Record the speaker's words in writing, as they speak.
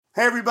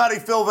Hey everybody,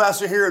 Phil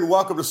Vassar here, and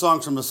welcome to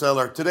Songs from the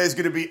Cellar. Today's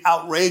going to be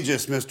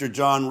outrageous. Mr.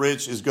 John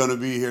Rich is going to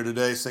be here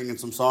today singing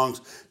some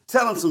songs,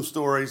 telling some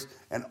stories,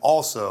 and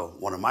also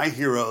one of my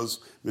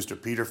heroes, Mr.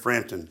 Peter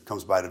Frampton,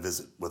 comes by to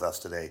visit with us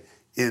today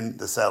in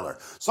the cellar.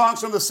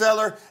 Songs from the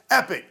Cellar,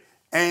 epic,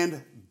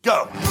 and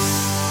go.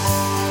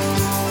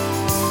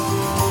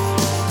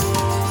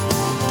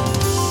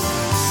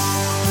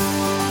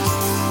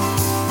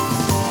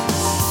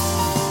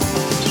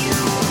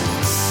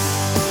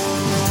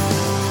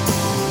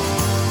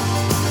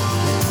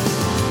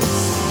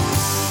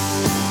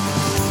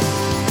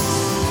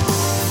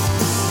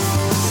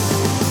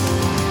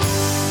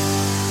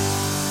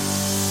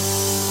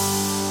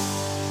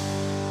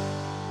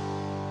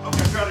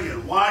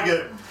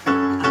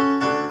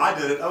 I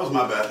did it. That was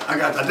my bad.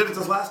 I did it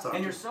this last time.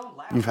 And you're so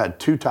loud. You've had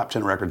 2 top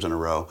 10 records in a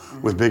row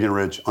with Big and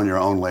Rich on your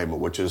own label,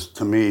 which is,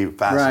 to me,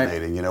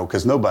 fascinating, right. You know,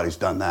 because nobody's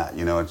done that.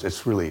 You know,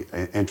 it's really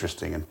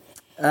interesting. And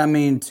I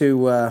mean,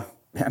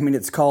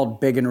 it's called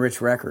Big and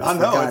Rich Records. I know,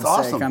 for God's it's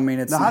awesome. sake. I mean,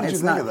 it's now, how did you it's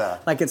think not of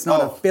that? like it's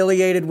not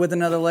affiliated with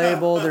another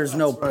label. There's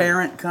no right.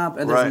 parent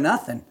company. There's Right.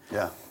 nothing.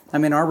 Yeah. I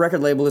mean, our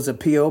record label is a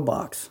P.O.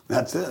 box.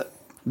 That's it.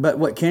 But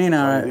what Kenny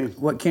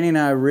and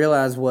I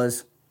realized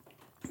was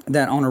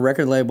that on a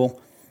record label,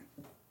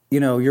 you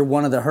know, you're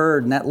one of the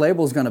herd, and that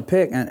label's going to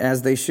pick, and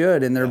as they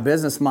should, in their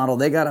business model,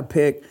 they got to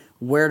pick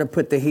where to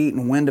put the heat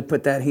and when to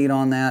put that heat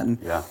on that. And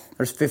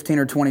there's 15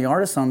 or 20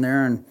 artists on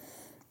there, and,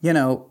 you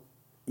know,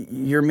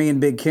 you're me and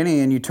Big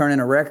Kenny, and you turn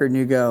in a record and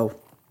you go,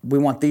 we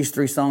want these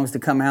 3 songs to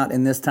come out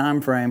in this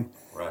time frame.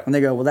 Right. And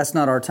they go, well, that's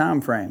not our time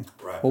frame.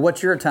 Right. Well,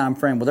 what's your time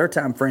frame? Well, their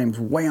time frame's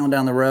way on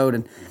down the road,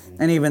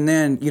 and even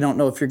then, you don't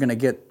know if you're going to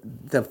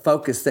get the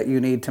focus that you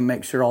need to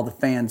make sure all the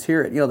fans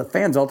hear it. You know, the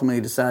fans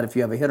ultimately decide if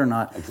you have a hit or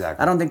not.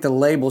 Exactly. I don't think the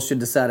label should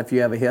decide if you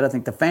have a hit. I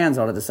think the fans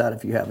ought to decide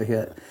if you have a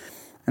hit.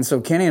 And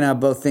so Kenny and I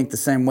both think the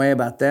same way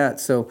about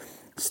that. So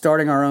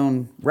starting our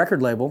own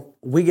record label,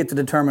 we get to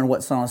determine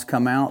what songs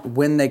come out,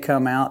 when they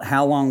come out,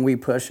 how long we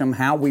push them,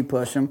 how we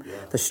push them,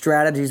 the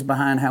strategies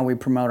behind how we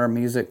promote our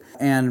music.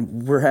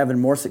 And we're having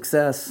more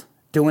success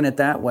doing it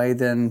that way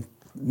than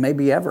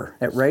maybe ever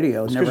at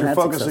radio. Because you're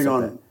focusing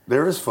on,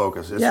 there is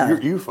focus.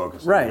 It's you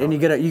focus. Right, and you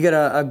get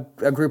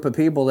a group of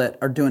people that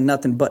are doing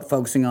nothing but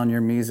focusing on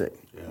your music,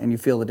 and you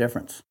feel the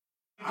difference.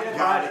 You did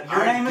right.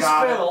 Your name is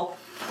Phil,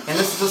 and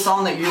this is a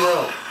song that you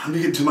wrote. Let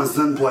me get to my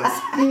Zen place.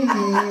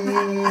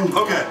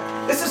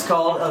 Okay. This is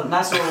called a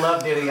nice little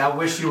love ditty, I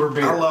Wish You Were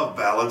Beer. I love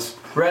ballads.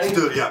 Ready? Let's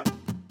do it, yeah.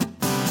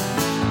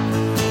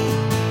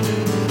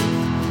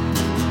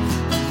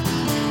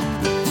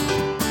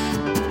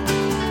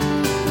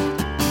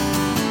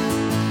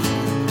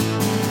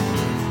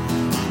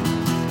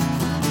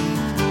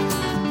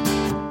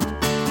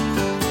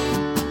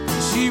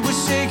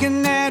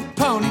 Shaking that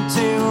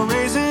ponytail,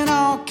 raising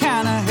all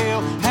kind of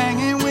hell,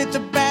 hanging with the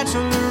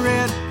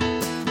bachelorette.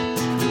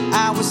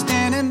 I was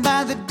standing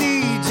by the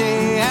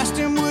DJ, asked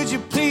him, would you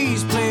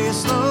please play a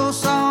slow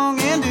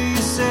song into your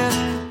set?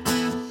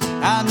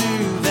 I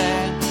knew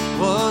that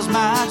was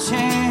my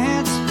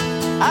chance.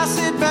 I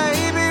said,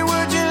 baby,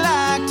 would you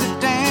like to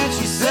dance?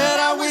 She said,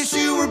 I wish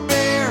you were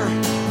beer.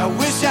 I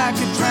wish I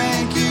could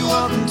drink you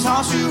up and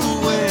toss you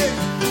away.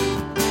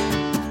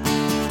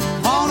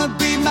 Wanna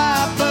be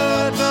my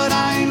bud, but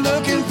I ain't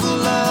looking for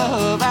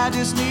love. I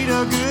just need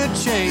a good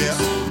chase.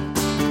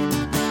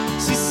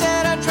 She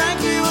said, I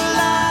drank you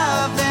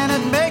alive, then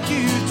I'd make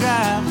you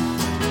drive.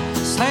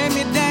 Slam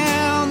you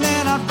down,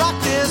 then I'd rock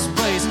this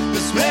place.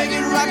 Let's make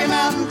it Rocky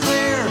Mountain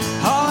clear.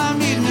 All I'm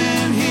needing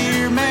in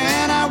here,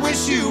 man, I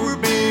wish you were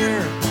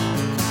beer.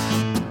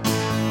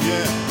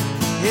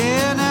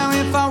 Yeah, now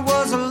if I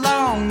was a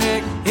long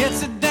neck,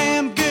 it's a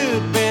damn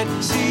good bet.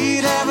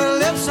 She'd have her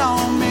lips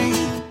on me.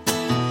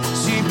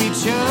 She'd be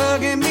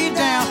chugging me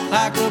down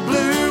like a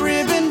blue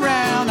ribbon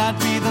round. I'd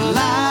be the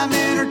lime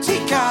in her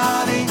tea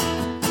cotty.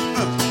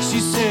 She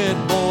said,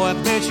 boy, I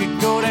bet you'd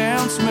go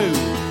down smooth.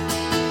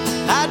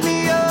 Light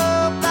me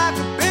up like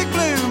a big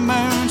blue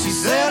moon. She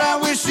said, I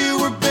wish you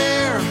were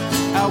beer.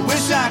 I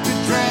wish I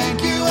could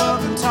drink you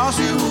up and toss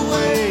you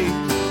away.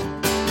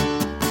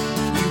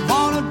 You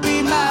wanna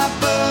be my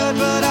bud,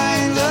 but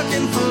I ain't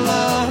looking for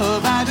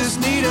love. I just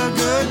need a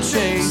good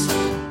chase.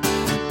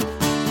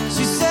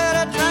 She said,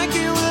 I drank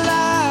you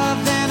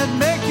alive, then I'd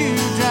make you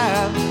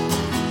drive.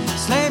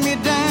 Slam you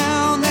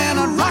down, then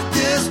I'd rock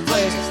this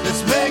place.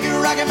 Let's make it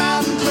Rocky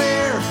Mountain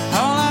clear.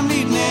 All I'm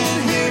needing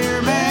in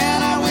here,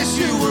 man, I wish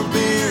you were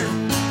beer.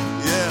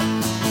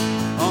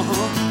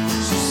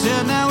 She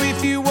said, now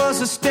if you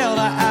was a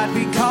Stella, I'd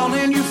be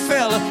calling you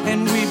fella,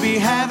 and we'd be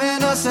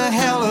having us a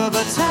hell of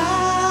a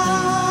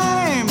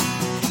time.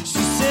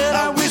 She said,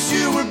 I wish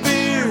you were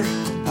beer.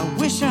 I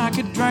wish I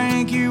could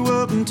drink you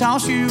up and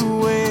toss you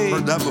away.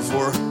 Heard that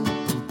before.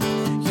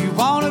 You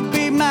wanna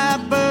be my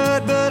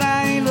bud, but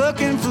I ain't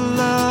looking for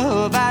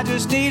love. I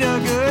just need a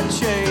good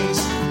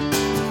chase.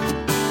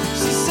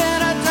 She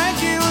said, I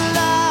drank you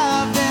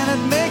alive, then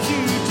I'd make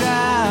you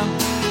drive.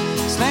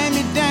 Slam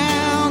you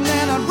down,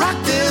 then I'd rock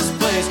this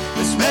place.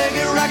 Let's make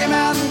it Rocky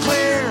Mountain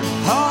clear.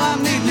 All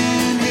I'm needing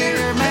in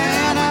here,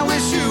 man, I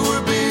wish you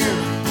were beer.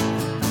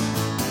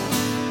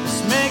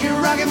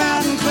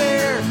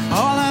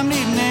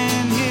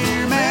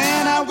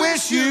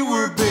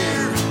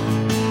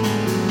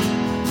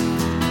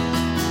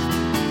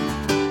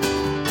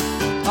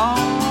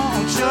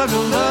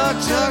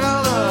 sugar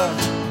love.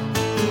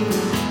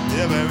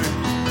 Yeah, baby.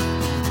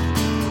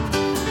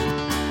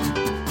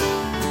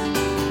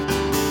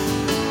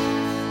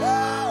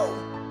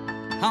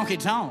 Honky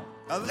tonk.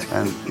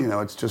 And, you know,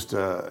 it's just,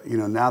 you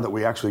know, now that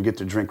we actually get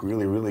to drink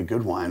really, really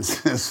good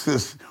wines,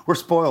 we're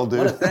spoiled, dude.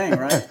 What a thing,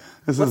 right?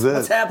 This is it.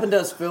 What's happened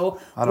to us,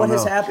 Phil? I don't what know.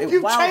 has happened?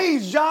 You've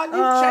changed, John.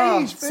 You've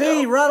changed, Phil.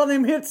 See, right on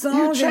them hit songs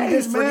You and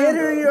changed, just forget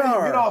who you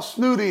are. Get all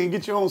snooty and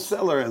get your own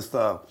cellar and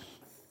stuff.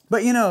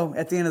 But, you know,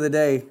 at the end of the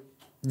day,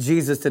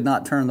 Jesus did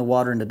not turn the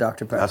water into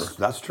Dr. Pepper.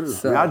 That's true.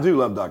 So, I mean, I do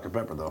love Dr.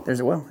 Pepper, though.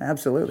 Well,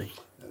 absolutely.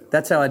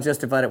 That's how I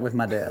justified it with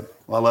my dad.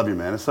 Well, I love you,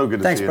 man. It's so good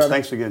to Thanks, see you. brother.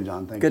 Thanks again,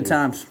 John. Thank you. Good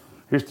times.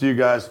 Here's to you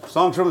guys.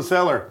 Songs from the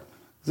Cellar.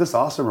 Is this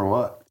awesome or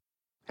what?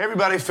 Hey,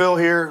 everybody. Phil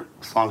here.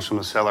 Songs from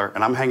the Cellar.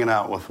 And I'm hanging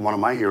out with one of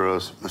my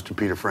heroes, Mr.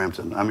 Peter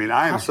Frampton. I mean,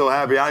 I am so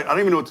happy. I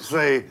don't even know what to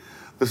say.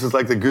 This is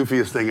like the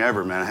goofiest thing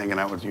ever, man, hanging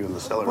out with you in the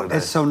cellar today.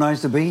 It's so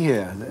nice to be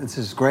here. This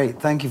is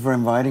great. Thank you for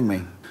inviting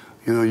me.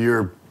 You know,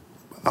 you're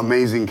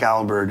amazing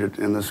caliber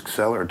in this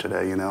cellar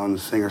today, you know, and a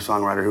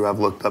singer-songwriter who I've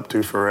looked up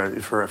to for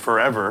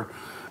forever.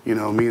 You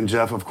know, me and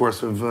Jeff, of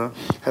course, have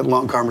had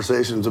long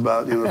conversations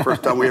about, you know, the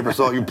first time we ever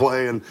saw you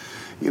play. And,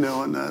 you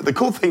know, and the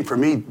cool thing for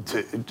me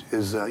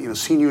is, you know,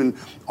 seeing you in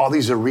all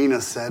these arena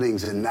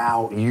settings and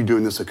now you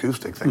doing this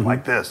acoustic thing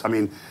like this. I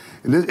mean,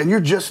 and you're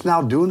just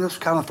now doing this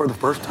kind of for the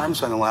first time,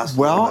 so in the last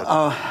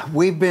Well,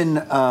 we've been,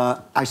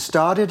 I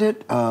started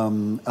it a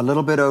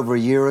little bit over a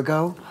year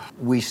ago.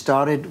 We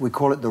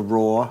call it the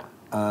Raw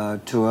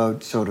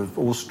tour, sort of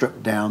all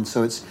stripped down.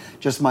 So it's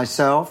just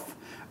myself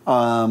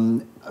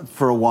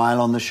for a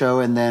while on the show,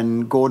 and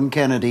then Gordon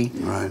Kennedy,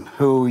 right,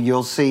 who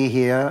you'll see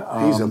here.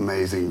 He's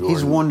amazing, Gordon.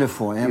 He's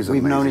wonderful. He's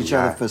We've known amazing each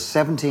guy. other for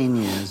 17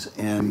 years,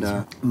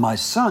 and my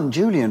son,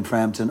 Julian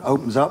Frampton,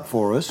 opens up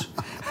for us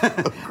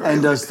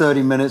and does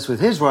 30 minutes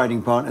with his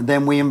writing partner, and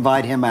then we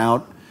invite him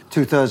out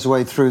 2/3 of the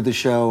way through the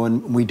show,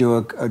 and we do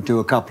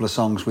a couple of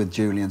songs with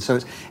Julian. So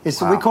it's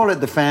Wow. we call it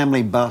the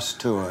family bus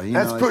tour.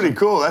 That's pretty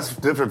cool. That's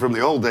different from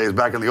the old days,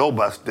 back in the old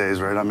bus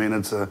days, right? I mean,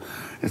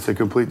 it's a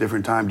complete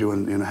different time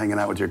doing, you know, hanging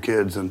out with your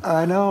kids. And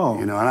I know.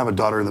 You know, and I have a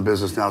daughter in the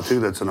business now too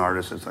that's an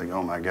artist. It's like,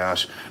 oh my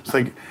gosh, it's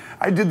like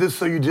I did this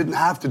so you didn't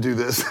have to do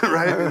this,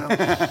 right?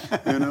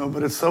 You know,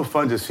 but it's so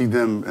fun to see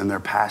them and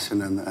their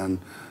passion and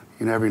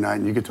you know, every night,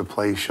 and you get to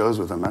play shows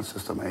with them. That's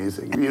just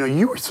amazing. You know,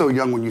 you were so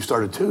young when you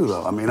started too,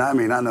 though. I mean,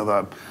 I know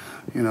that.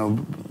 You know,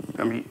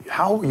 I mean,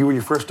 how you when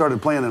you first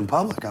started playing in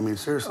public? I mean,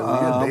 seriously, you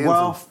had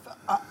bands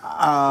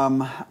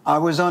I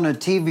was on a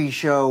TV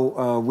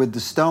show with the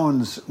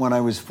Stones when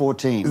I was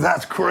 14.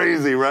 That's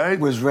crazy, right?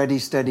 It was Ready,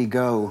 Steady,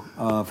 Go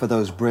for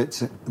those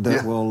Brits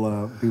that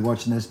will be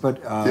watching this.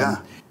 But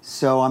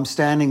so I'm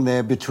standing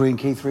there between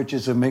Keith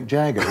Richards and Mick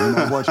Jagger, you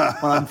know,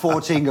 when I'm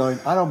 14 going,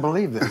 I don't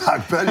believe this. I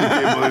bet you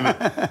can't believe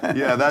it.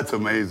 Yeah, that's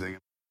amazing.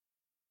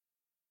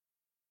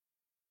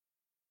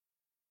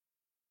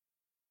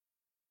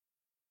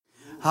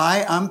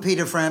 Hi, I'm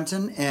Peter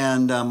Frampton,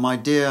 and my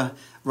dear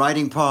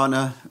writing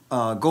partner,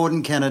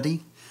 Gordon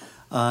Kennedy.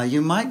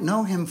 You might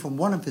know him from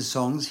one of his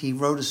songs. He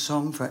wrote a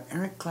song for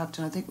Eric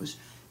Clapton, I think it was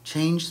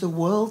Change the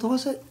World,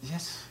 was it?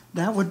 Yes.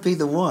 That would be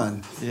the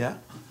one. Yeah.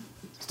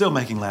 Still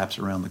making laps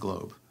around the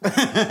globe.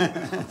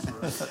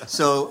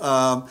 So,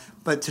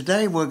 but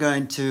today we're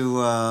going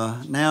to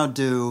now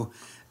do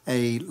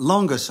a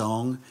longer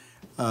song.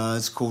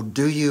 It's called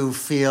Do You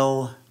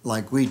Feel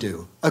Like We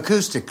Do?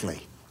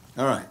 Acoustically.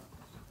 All right.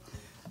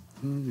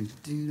 1,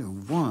 2,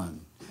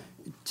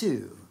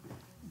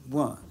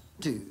 1,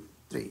 2,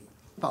 3,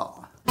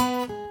 4.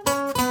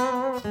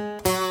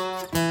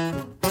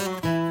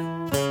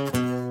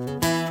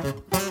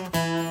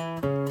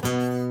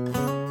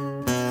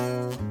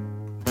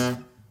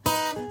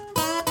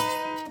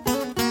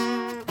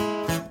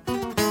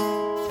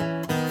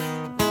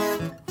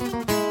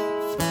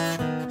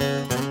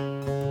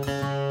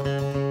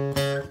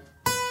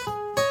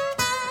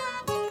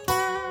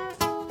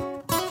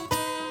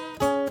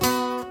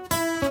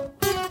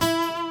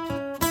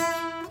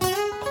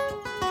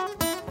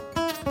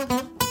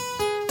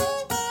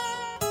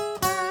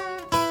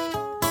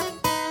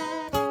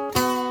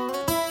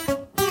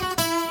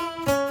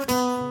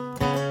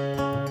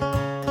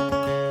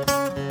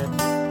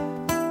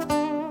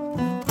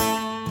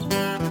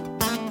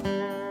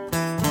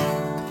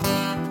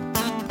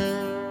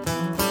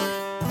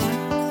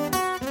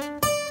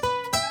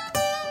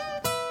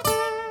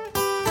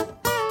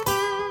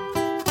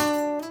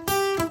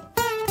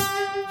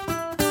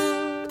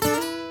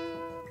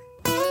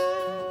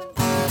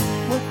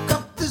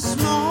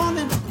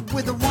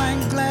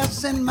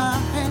 In my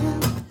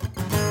hand,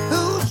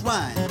 whose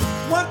wine?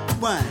 What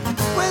wine?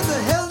 Where the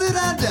hell did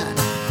I dine?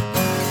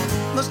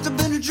 Must have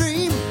been a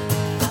dream.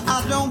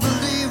 I don't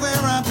believe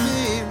where I've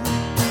been.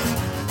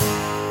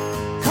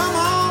 Come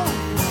on,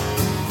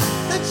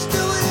 let's do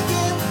it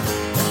again.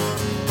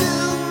 Do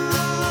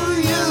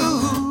you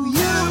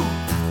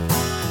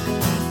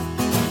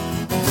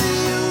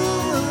feel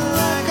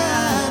like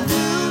I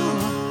do?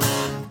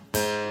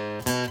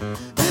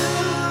 Do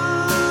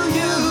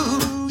you?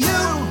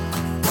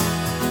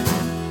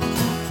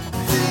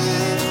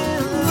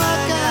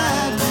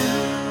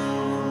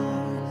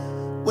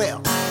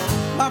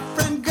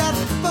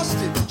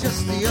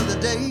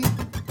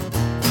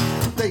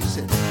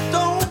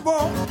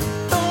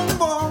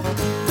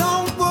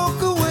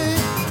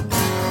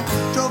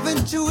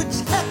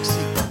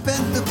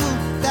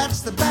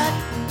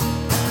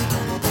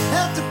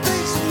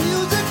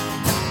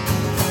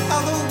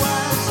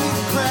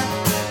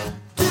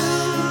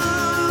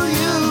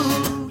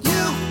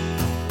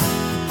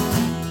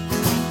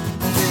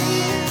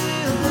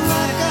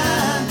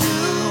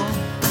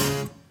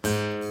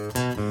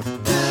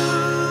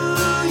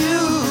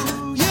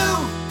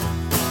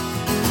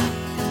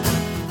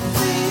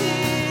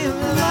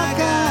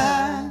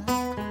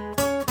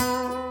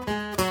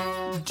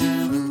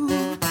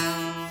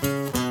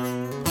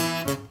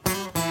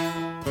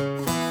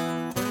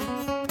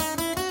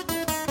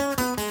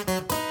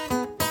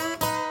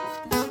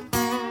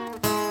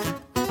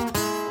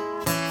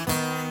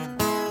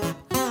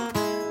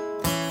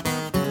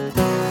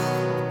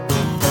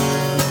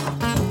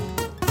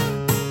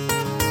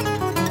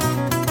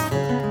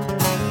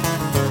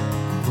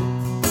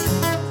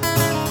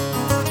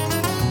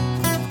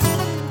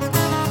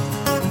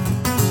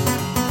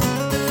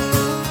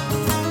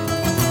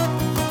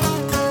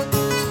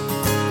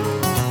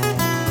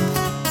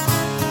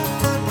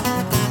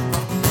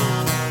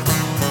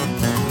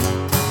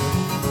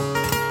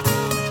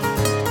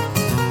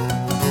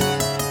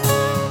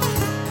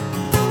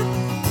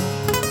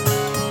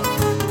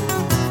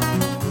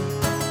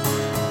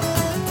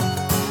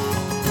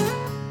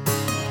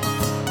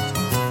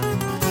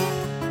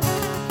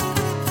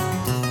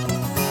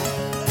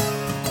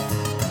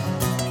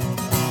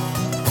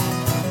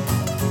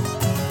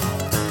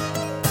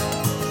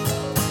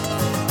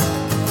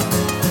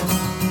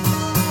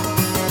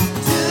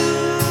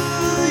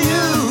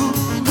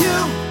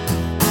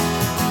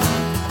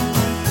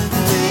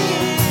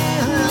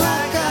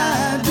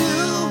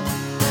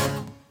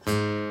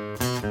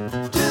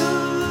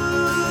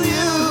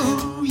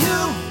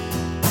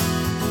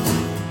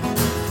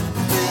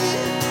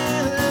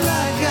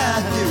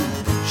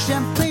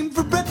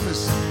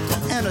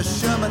 and a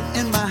Sherman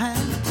in my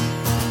hand.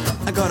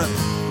 I got a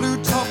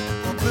blue top,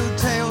 blue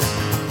tails.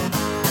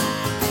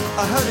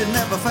 I heard it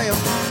never failed.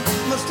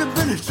 Must have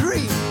been a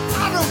dream.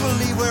 I don't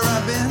believe where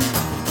I've been.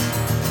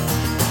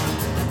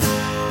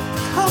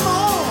 Come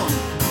on,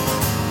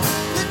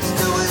 let's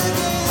do it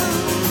again.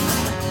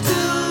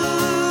 Do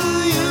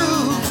you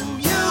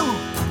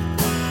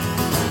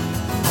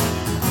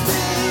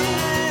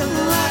feel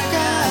like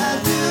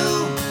I do?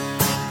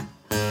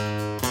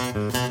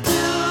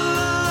 Do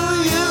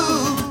you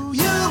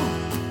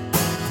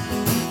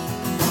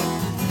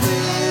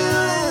feel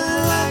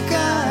like I?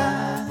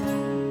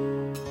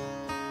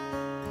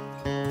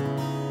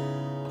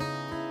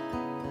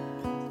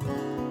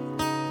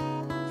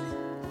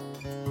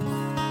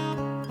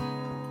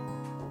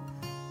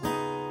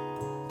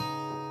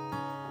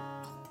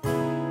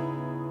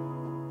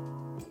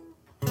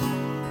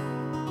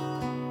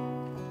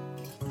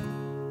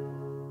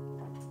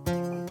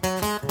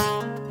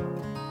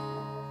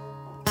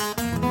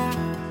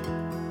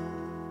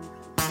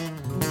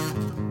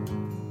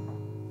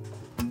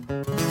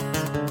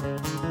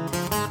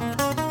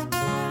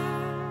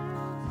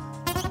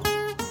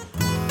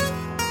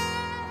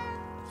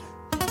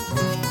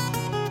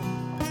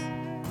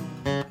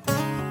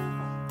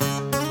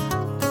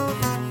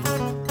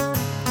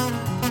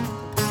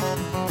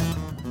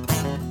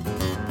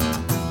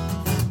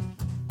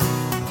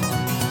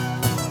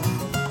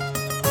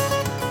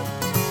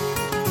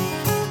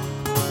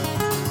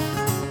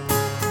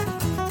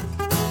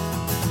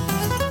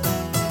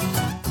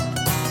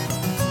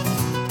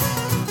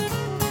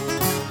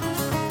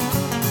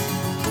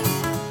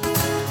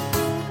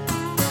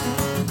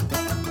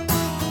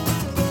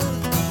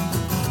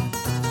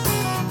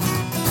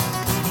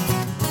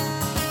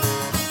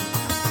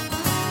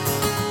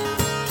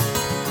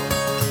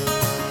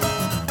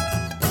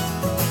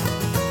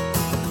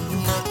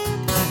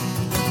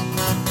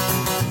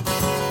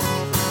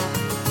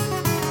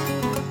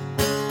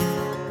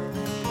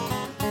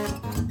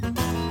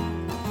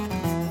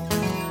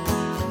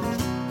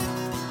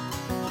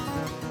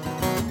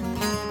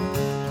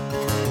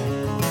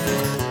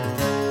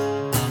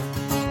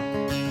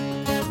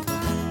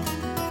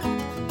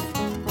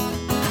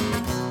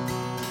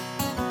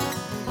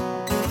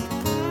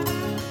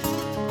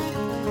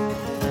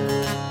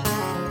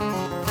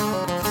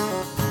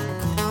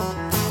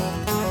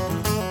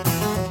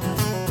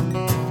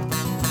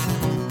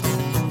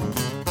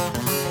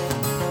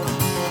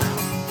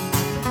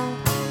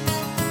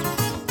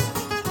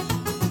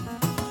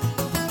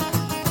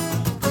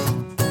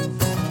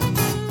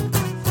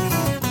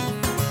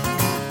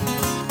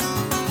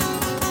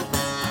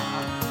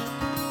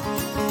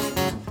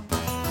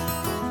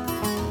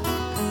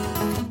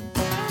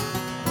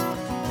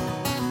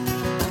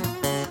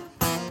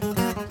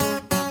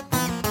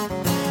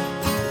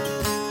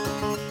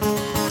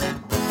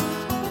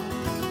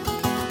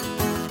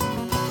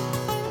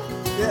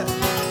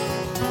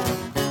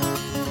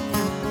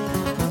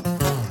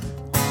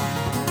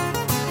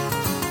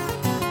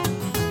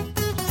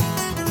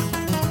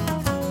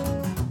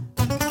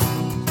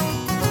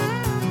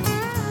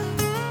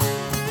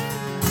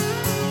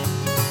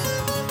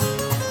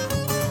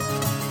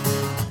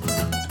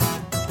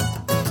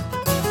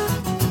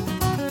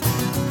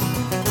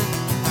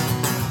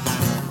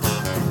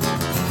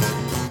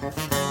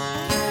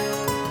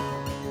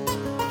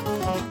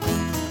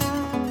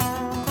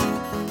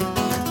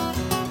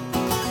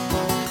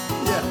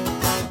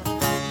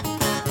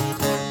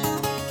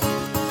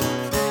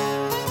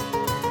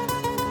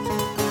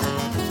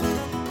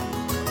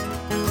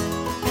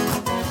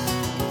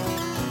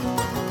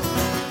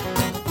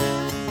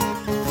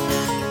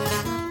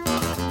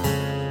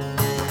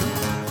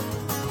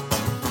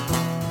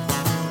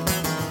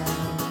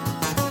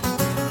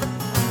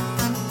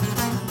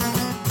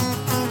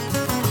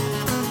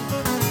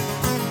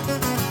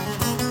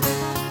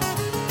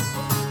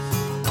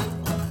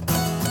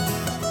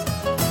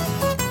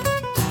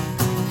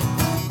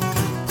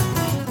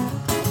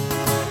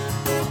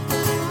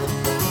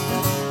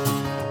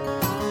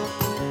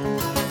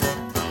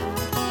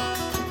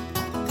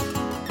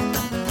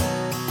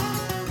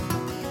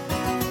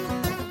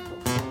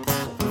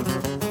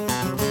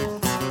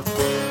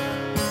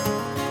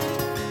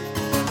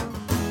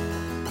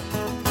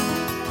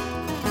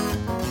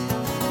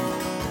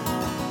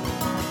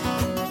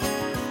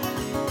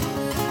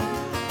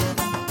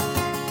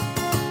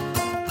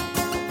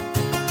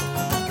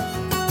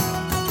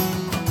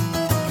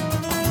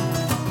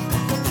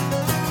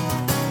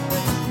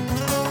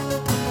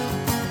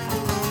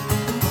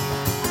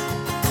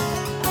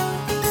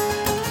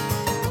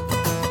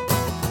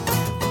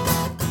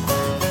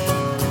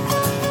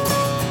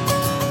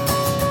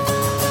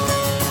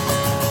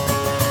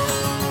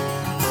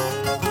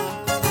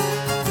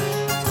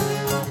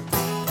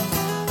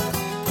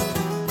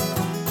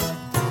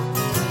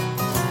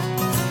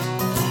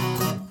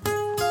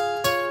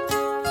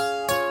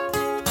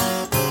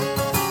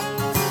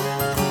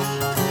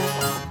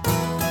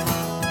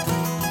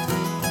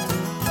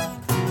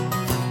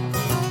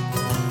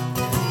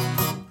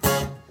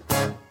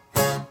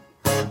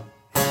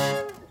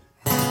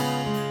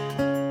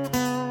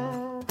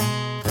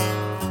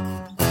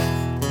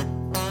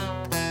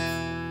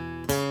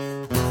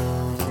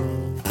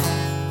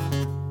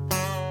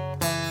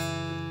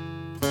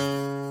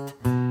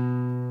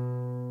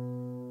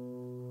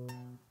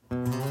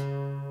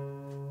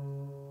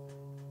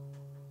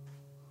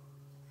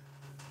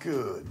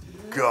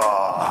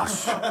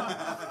 gosh.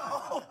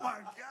 Oh my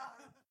God.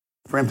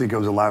 Frampton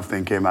Comes Alive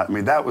thing came out. I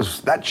mean,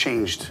 that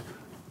changed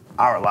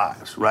our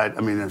lives, right?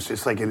 I mean,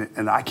 it's like,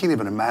 and I can't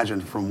even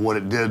imagine from what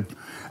it did.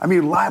 I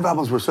mean, live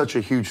albums were such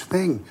a huge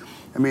thing.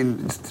 I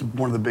mean, it's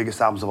one of the biggest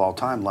albums of all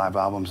time, live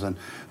albums. And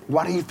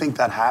why do you think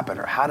that happened,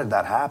 or how did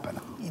that happen?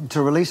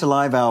 To release a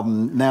live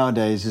album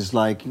nowadays is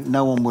like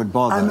no one would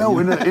bother. I know,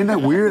 isn't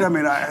that weird? I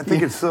mean, I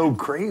think it's so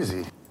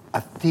crazy.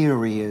 A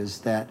theory is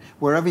that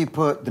wherever you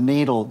put the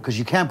needle, because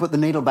you can't put the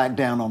needle back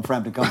down on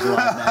Frampton Comes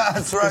Alive now.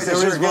 That's right.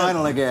 There is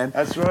vinyl again.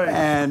 That's right.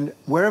 And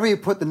wherever you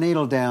put the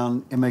needle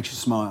down, it makes you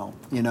smile,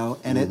 you know,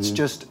 and it's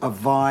just a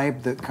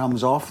vibe that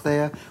comes off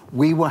there.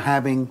 We were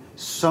having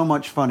so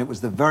much fun. It was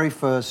the very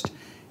first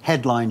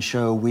headline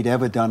show we'd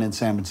ever done in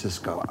San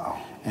Francisco.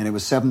 Wow. And it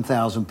was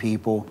 7,000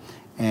 people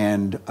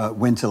and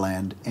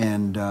Winterland.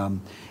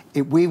 And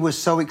we were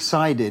so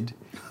excited.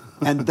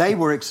 And they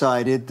were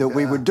excited that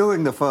we were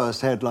doing the first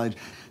headline.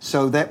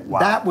 So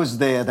that was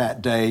there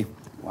that day.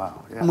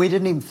 Wow. Yeah. And we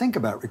didn't even think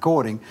about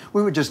recording.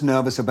 We were just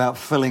nervous about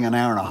filling an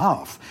hour and a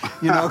half,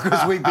 you know,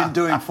 because we've been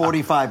doing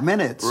 45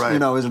 minutes, you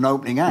know, as an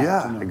opening act.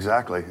 Yeah, you know?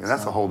 Exactly. And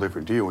that's a whole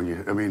different deal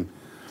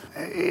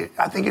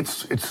I think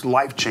it's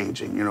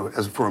life-changing, you know,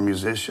 as for a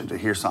musician to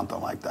hear something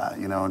like that,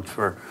 you know, and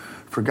for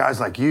guys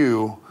like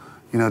you,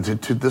 you know,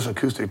 to this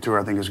acoustic tour,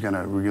 I think is going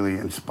to really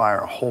inspire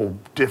a whole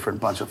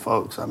different bunch of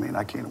folks. I mean,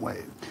 I can't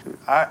wait.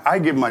 I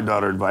give my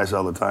daughter advice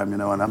all the time, you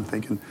know, and I'm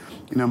thinking,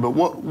 you know, but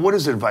what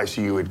is advice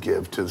you would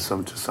give to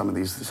some of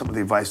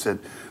the advice that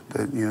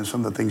you know,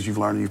 some of the things you've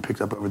learned and you've picked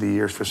up over the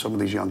years for some of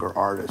these younger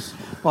artists?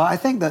 Well, I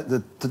think that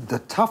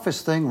the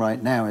toughest thing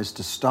right now is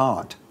to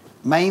start.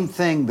 Main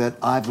thing that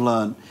I've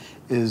learned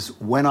is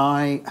when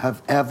I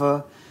have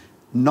ever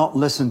not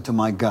listened to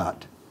my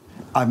gut,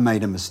 I've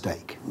made a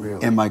mistake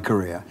in my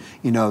career.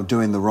 You know,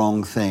 doing the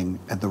wrong thing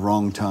at the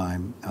wrong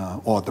time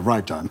or at the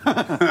right time.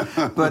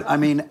 But I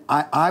mean,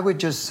 I would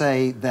just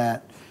say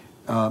that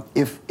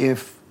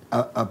if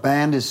a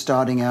band is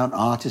starting out, an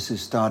artist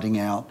is starting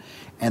out,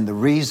 and the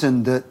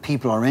reason that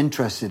people are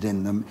interested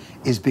in them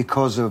is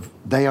because of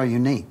they are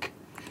unique.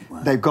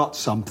 Right. They've got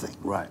something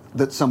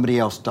that somebody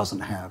else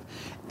doesn't have.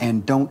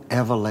 And don't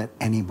ever let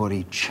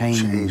anybody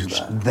change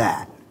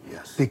that.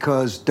 Yes.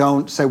 Because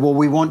don't say, well,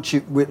 we want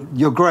you,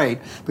 you're great,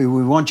 but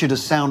we want you to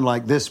sound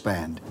like this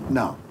band.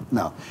 No.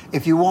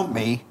 If you want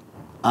me,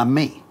 I'm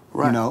me.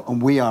 Right. You know,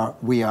 and we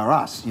are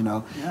us, you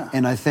know. Yeah.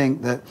 And I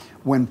think that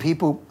when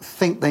people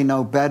think they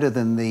know better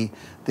than the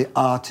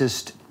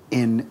artist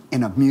in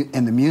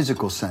the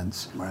musical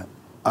sense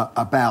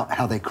about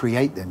how they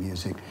create their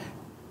music,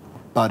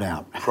 butt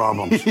out.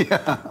 Problems.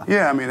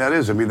 Yeah, I mean, that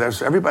is. I mean,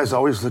 everybody's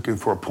always looking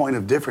for a point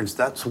of difference.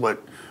 That's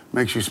what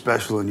makes you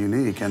special and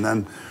unique. And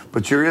then,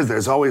 but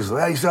there's always,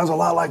 hey, he sounds a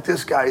lot like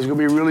this guy. He's going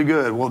to be really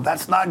good. Well,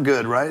 that's not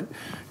good, right?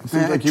 It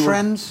seems like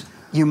trends,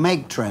 you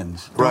make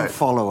trends. Don't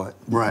follow it.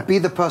 Right. Be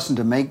the person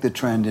to make the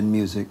trend in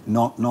music,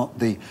 not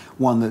the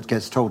one that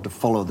gets told to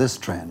follow this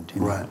trend.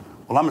 You know? Right.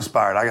 Well, I'm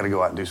inspired. I got to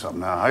go out and do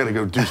something now. I got to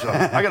go do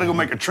something. I got to go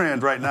make a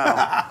trend right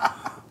now.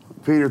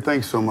 Peter,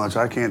 thanks so much.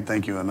 I can't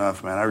thank you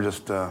enough, man.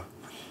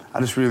 I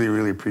just really,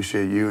 really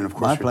appreciate you, and of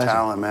course your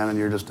talent, man, and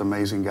you're just an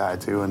amazing guy,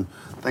 too, and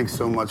thanks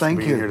so much for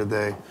being here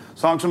today.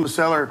 Songs from the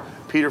Cellar,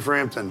 Peter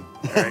Frampton.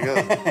 There you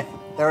go.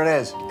 There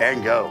it is.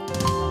 And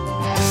go.